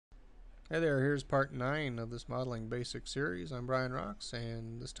Hey there, here's part 9 of this modeling basic series. I'm Brian Rocks,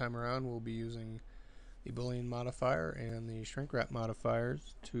 and this time around we'll be using the Boolean modifier and the shrink wrap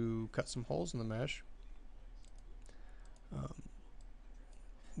modifiers to cut some holes in the mesh.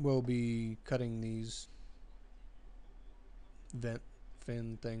 We'll be cutting these vent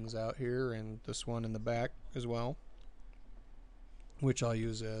fin things out here and this one in the back as well, which I'll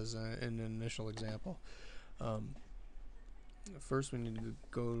use as an initial example. First we need to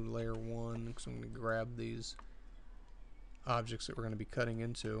go to layer 1 because I'm going to grab these objects that we're going to be cutting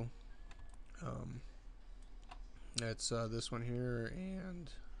into. It's this one here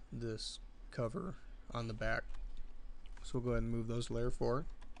and this cover on the back. So we'll go ahead and move those to layer 4.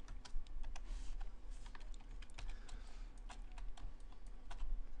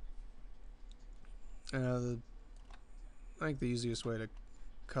 I think the easiest way to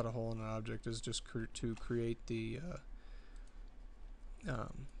cut a hole in an object is just to create the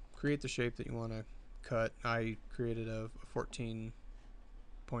shape that you want to cut. I created a 14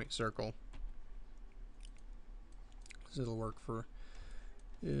 point circle. So it'll work for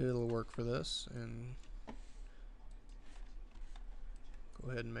this, and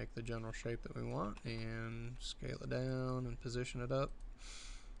go ahead and make the general shape that we want and scale it down and position it up.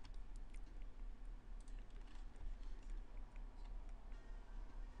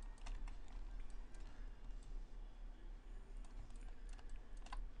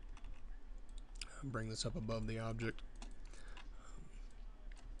 Bring this up above the object.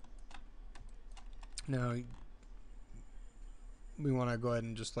 Now we want to go ahead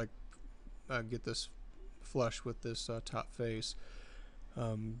and just get this flush with this top face.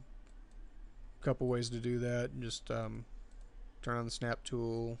 Couple ways to do that. Just turn on the snap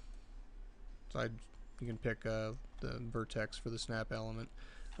tool. You can pick the vertex for the snap element.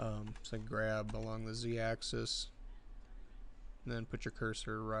 So grab along the z-axis, and then put your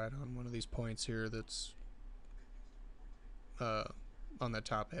cursor right on one of these points here that's on the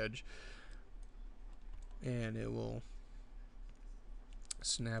top edge, and it will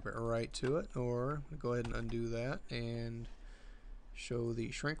snap it right to it. Or go ahead and undo that and show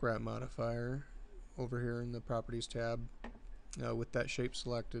the shrink wrap modifier over here in the properties tab with that shape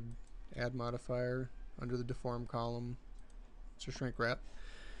selected. Add modifier under the deform column. It's a shrink wrap,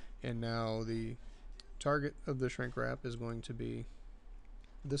 and now the target of the shrink wrap is going to be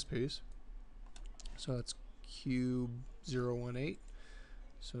this piece. So it's cube 018.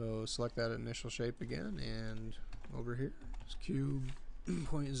 So select that initial shape again, and over here it's cube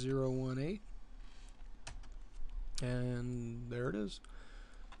 0.018, and there it is.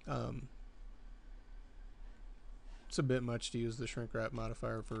 It's a bit much to use the shrink wrap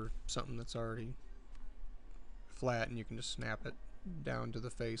modifier for something that's already flat and you can just snap it down to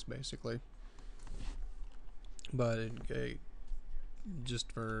the face basically. But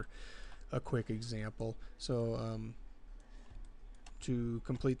just for a quick example, so to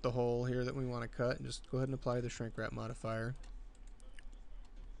complete the hole here that we want to cut, just go ahead and apply the shrink wrap modifier.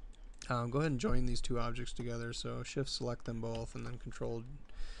 Go ahead and join these two objects together, so shift select them both and then control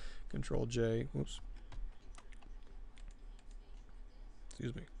J,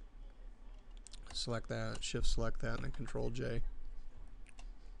 excuse me, select that, shift select that, and then control J.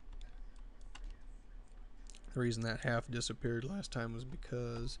 The reason that half disappeared last time was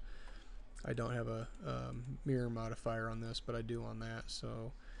because I don't have a mirror modifier on this, but I do on that.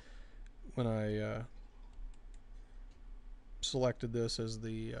 So when I selected this as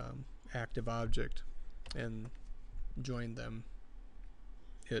the active object and joined them,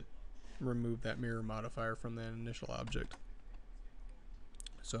 it removed that mirror modifier from that initial object.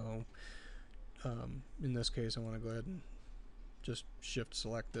 So in this case, I want to go ahead and just shift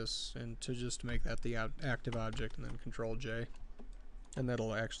select this and to make that the active object, and then control J, and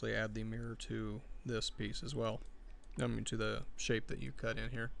that'll actually add the mirror to this piece as well, I mean to the shape that you cut in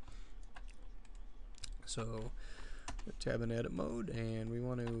here. So tab in edit mode, and we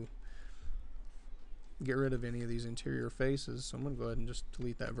want to get rid of any of these interior faces, so I'm going to go ahead and just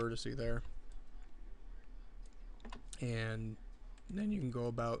delete that vertice there, and then you can go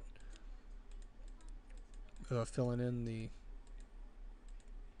about filling in the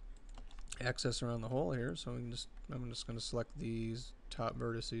access around the hole here. So I'm just going to select these top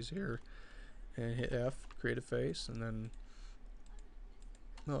vertices here and hit F, create a face, and then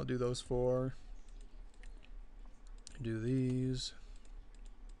I'll do those 4, do these,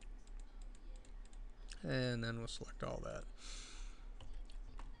 and then we'll select all that.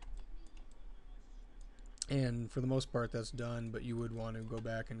 And for the most part that's done, but you would want to go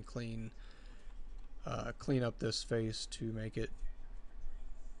back and clean up this face to make it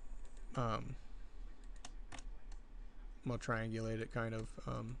well, triangulate it kind of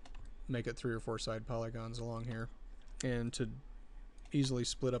make it 3 or 4 side polygons along here. And to easily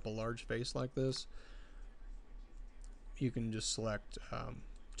split up a large face like this, you can just select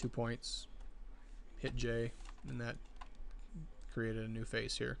 2 points, hit J, and that created a new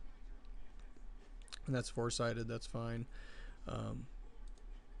face here. And that's 4-sided, that's fine. And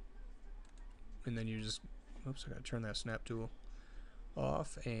then you just, oops, I gotta turn that snap tool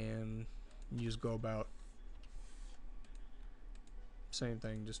off, and you just go about same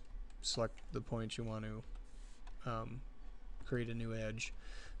thing, just select the points you want to create a new edge,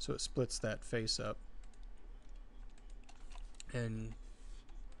 so it splits that face up. And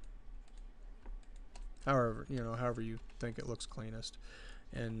however you think it looks cleanest,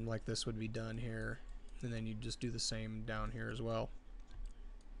 and like this would be done here, and then you just do the same down here as well.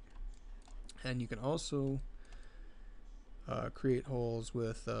 And you can also create holes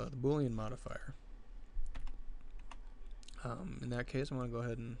with the Boolean modifier. In that case, I'm going to go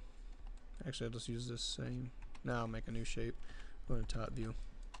ahead and actually I'll just use this same. Now I'll make a new shape. Go to top view,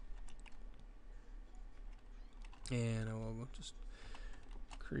 and I will just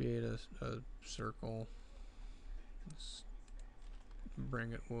create a circle. Let's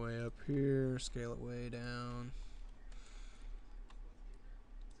bring it way up here, scale it way down.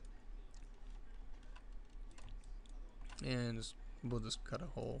 And we'll just cut a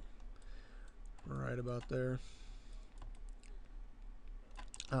hole right about there.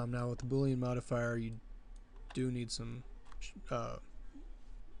 Now with the Boolean modifier, you do need some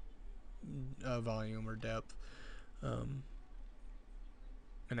volume or depth, an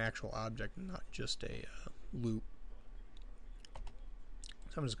actual object, not just a loop.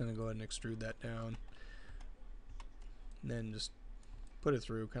 So I'm just going to go ahead and extrude that down, and then just put it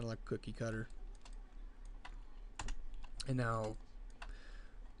through, kind of like a cookie cutter. And now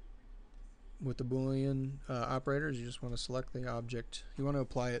with the Boolean operators, you just want to select the object. You want to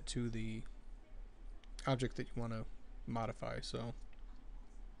apply it to the object that you want to modify. So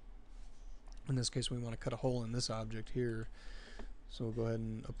in this case, we want to cut a hole in this object here. So we'll go ahead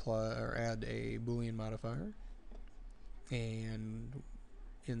and apply or add a Boolean modifier. And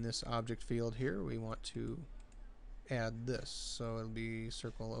in this object field here, we want to add this. So it'll be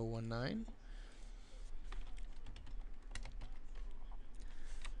circle 019.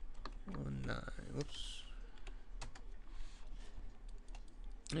 19, whoops.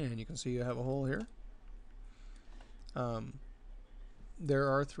 And you can see you have a hole here. There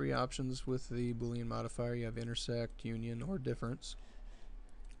are 3 options with the Boolean modifier. You have intersect, union, or difference.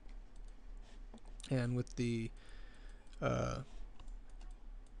 And with the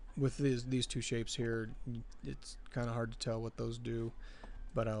with these 2 shapes here, it's kind of hard to tell what those do,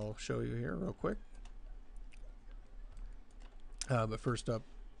 but I'll show you here real quick. But first up,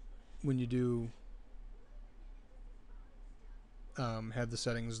 when you do have the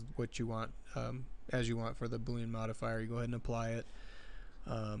settings what you want as you want for the Boolean modifier, you go ahead and apply it.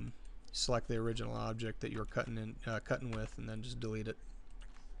 Select the original object that you're cutting with, and then just delete it.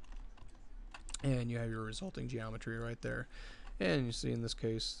 And you have your resulting geometry right there. And you see in this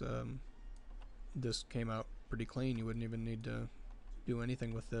case, this came out pretty clean. You wouldn't even need to do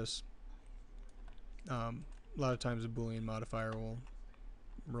anything with this. A lot of times a Boolean modifier will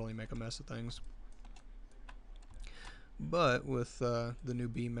really make a mess of things. But with the new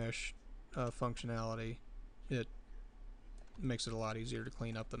B-mesh functionality, it makes it a lot easier to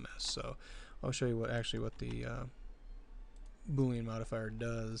clean up the mess. So I'll show you what the Boolean modifier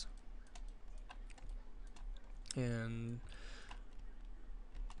does. And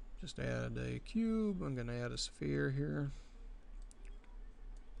just add a cube. I'm going to add a sphere here.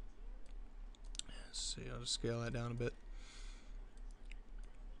 Let's see, I'll just scale that down a bit.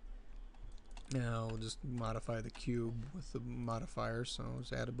 Now we'll just modify the cube with the modifier. So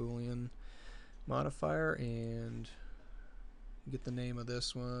let's add a Boolean modifier and get the name of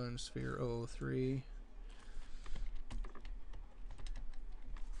this one, sphere 003.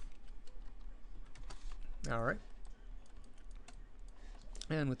 Alright.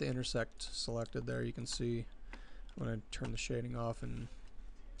 And with the intersect selected there, you can see when I turn the shading off, and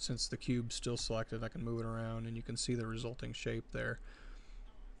since the cube's still selected, I can move it around, and you can see the resulting shape there.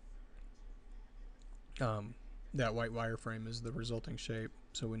 That white wireframe is the resulting shape.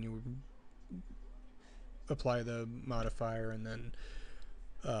 So when you apply the modifier and then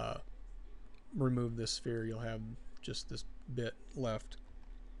remove this sphere, you'll have just this bit left.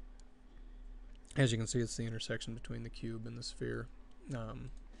 As you can see, it's the intersection between the cube and the sphere. And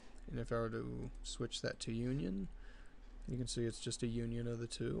if I were to switch that to union, you can see it's just a union of the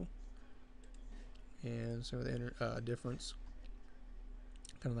two. And so the difference,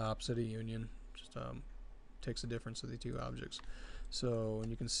 kind of the opposite of union, just takes the difference of the two objects. So, and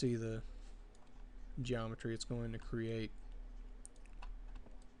you can see the geometry it's going to create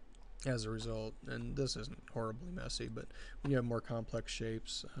as a result. And this isn't horribly messy, but when you have more complex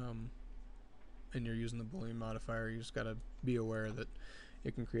shapes and you're using the Boolean modifier, you just got to be aware that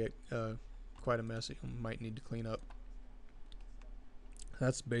it can create quite a mess that you might need to clean up.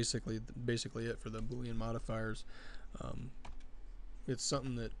 That's basically it for the Boolean modifiers. It's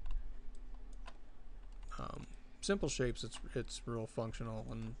something that simple shapes, it's real functional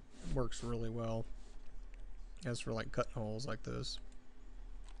and works really well. As for like cutting holes like this,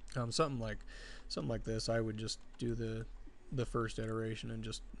 something like this, I would just do the first iteration and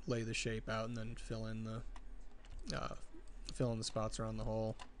just lay the shape out and then fill in the spots around the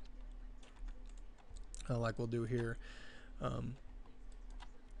hole, like we'll do here.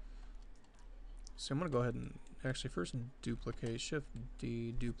 So I'm going to go ahead and actually first duplicate, Shift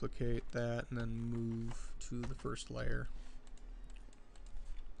D, duplicate that, and then move to the first layer,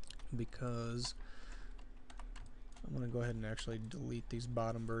 because I'm going to go ahead and actually delete these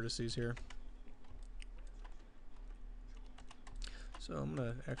bottom vertices here. So I'm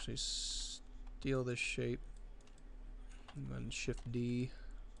going to actually steal this shape. I'm going to Shift D,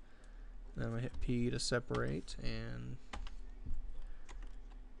 then I'm going to hit P to separate, and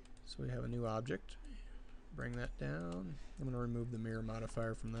so we have a new object. Bring that down. I'm going to remove the mirror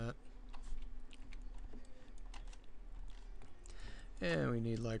modifier from that. And we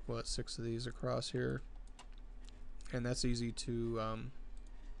need like, what, 6 of these across here. And that's easy to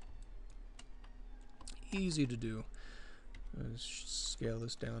do. Let's scale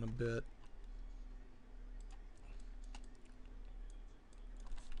this down a bit.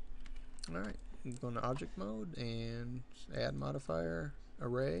 Alright, go into object mode and add modifier,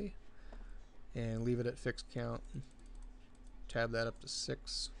 array, and leave it at fixed count. Tab that up to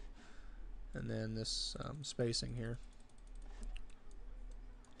 6, and then this spacing here.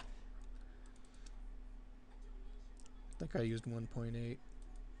 I think I used 1.8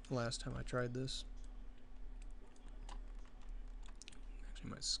 last time I tried this. Actually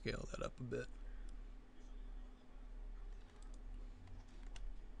might scale that up a bit.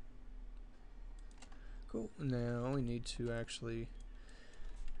 Cool. Now we need to actually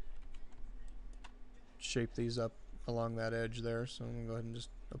shape these up along that edge there, so I'm going to go ahead and just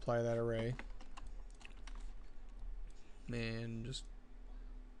apply that array and just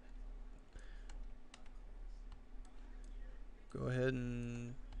go ahead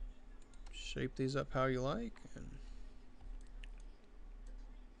and shape these up how you like. And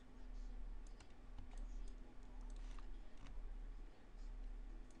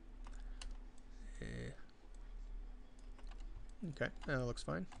okay, that looks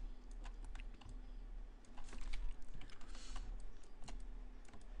fine.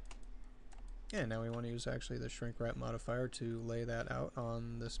 And now we want to use actually the shrink wrap modifier to lay that out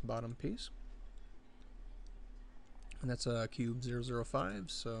on this bottom piece. And that's a cube 005,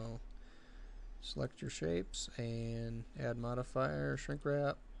 so select your shapes and add modifier, shrink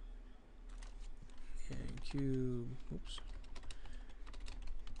wrap, and cube, oops,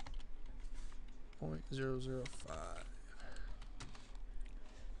 0.005.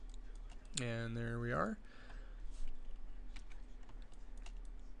 And there we are.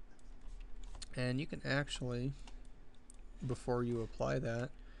 And you can actually, before you apply that,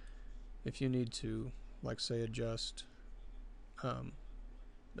 if you need to, like say adjust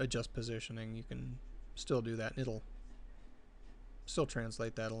positioning, you can still do that, and it'll still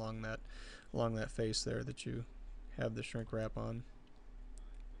translate that along that face there that you have the shrink wrap on.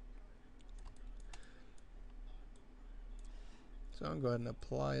 So I'll go ahead and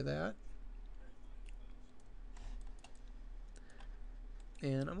apply that.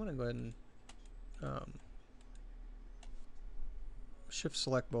 And I'm going to go ahead and shift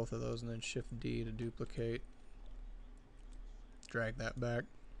select both of those and then Shift D to duplicate. Drag that back.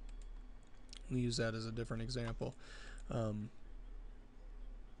 We'll use that as a different example. I'm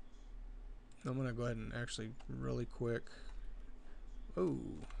going to go ahead and actually really quick. Oh,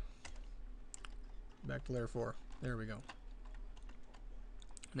 back to layer 4. There we go.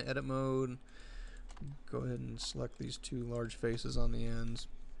 In edit mode, go ahead and select these 2 large faces on the ends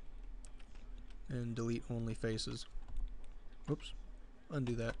and delete only faces. Oops,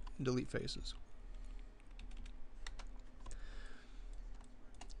 undo that, delete faces.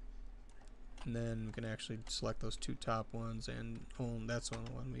 And then we can actually select those 2 top ones, and that's the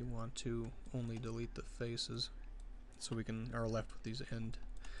one we want to only delete the faces, so we are left with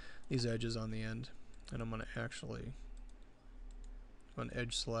these edges on the end. And I'm going to actually, on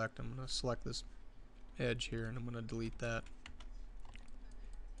edge select, I'm going to select this edge here, and I'm going to delete that.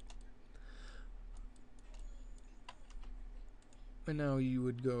 And now you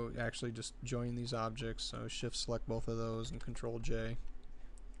would go actually just join these objects, so shift select both of those and control J.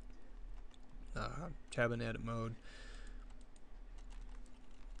 Tab in edit mode,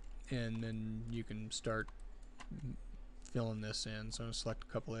 and then you can start filling this in. So I'm going to select a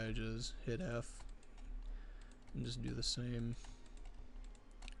couple edges, hit F, and just do the same.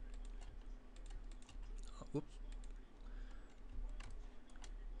 Oh, whoops.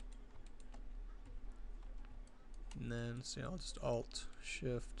 And then see, I'll just Alt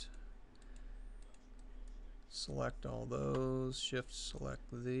Shift select all those, Shift select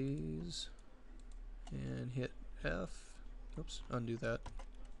these, and hit F. Oops, undo that.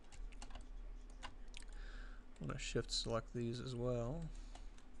 I want to shift select these as well,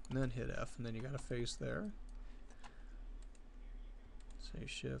 and then hit F, and then you got a face there. Say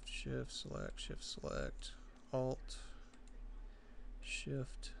shift select, Alt,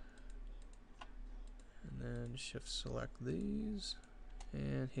 Shift, and then shift select these,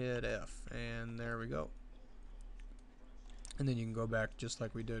 and hit F, and there we go. And then you can go back just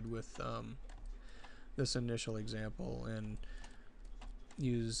like we did with this initial example and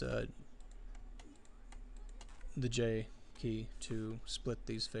use the J key to split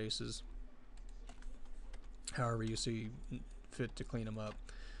these faces however you see fit to clean them up.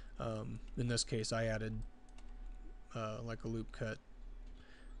 In this case, I added like a loop cut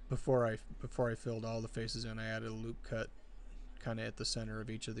before I filled all the faces in. I added a loop cut kind of at the center of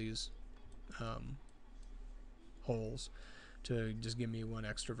each of these holes to just give me one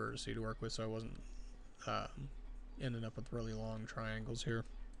extra vertex to work with, so I wasn't ending up with really long triangles here.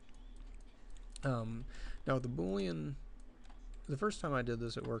 Now with the Boolean, the first time I did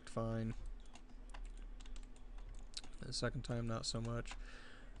this it worked fine. The second time not so much.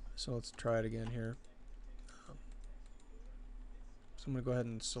 So let's try it again here. So I'm going to go ahead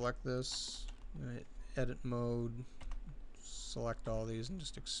and select this, edit mode, select all these and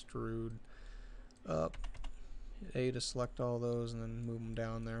just extrude up. Hit A to select all those and then move them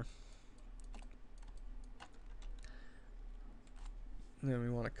down there. And then we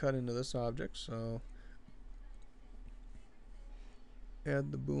want to cut into this object, so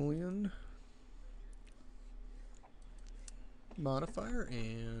add the Boolean modifier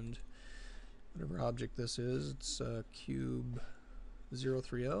and whatever object this is, it's cube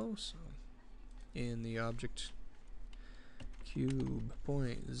 030, so in the object cube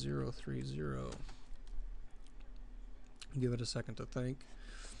 .030, give it a second to think,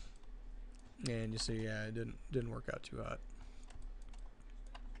 and you see, yeah, it didn't work out too hot.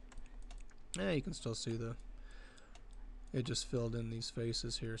 Yeah, you can still see it just filled in these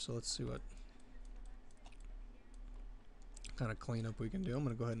faces here, so let's see what kind of cleanup we can do. I'm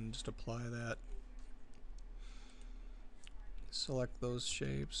going to go ahead and just apply that. Select those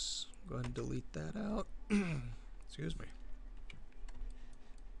shapes, go ahead and delete that out. Excuse me.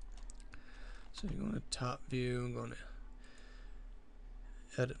 So you're going to top view, I'm going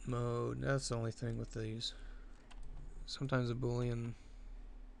to edit mode. That's the only thing with these. Sometimes a Boolean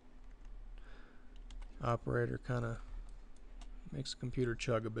operator kind of makes the computer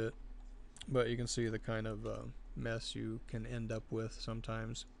chug a bit, but you can see the kind of mess you can end up with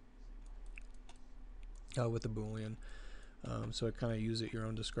sometimes with the Boolean. So I kind of use it at your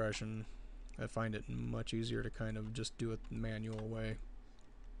own discretion. I find it much easier to kind of just do it the manual way.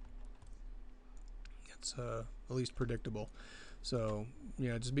 It's at least predictable. So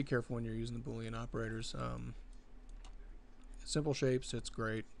yeah, just be careful when you're using the Boolean operators. Simple shapes, it's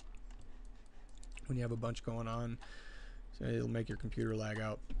great. When you have a bunch going on, it'll make your computer lag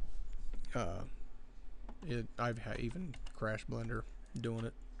out. I've even crashed Blender doing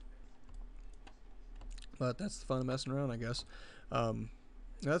it. But that's the fun of messing around, I guess.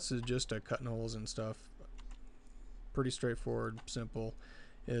 That's just cutting holes and stuff. Pretty straightforward, simple.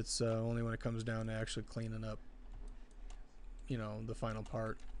 It's only when it comes down to actually cleaning up, you know, the final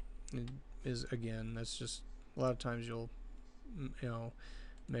part. It is, again, that's just a lot of times you'll, you know,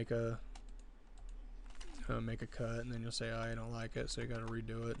 make a cut and then you'll say, oh, I don't like it, so you got to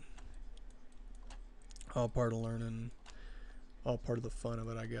redo it. All part of learning, all part of the fun of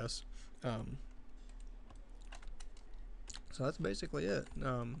it, I guess. So that's basically it,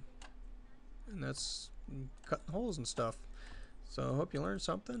 and that's cutting holes and stuff. So I hope you learned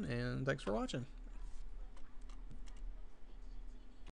something, and thanks for watching.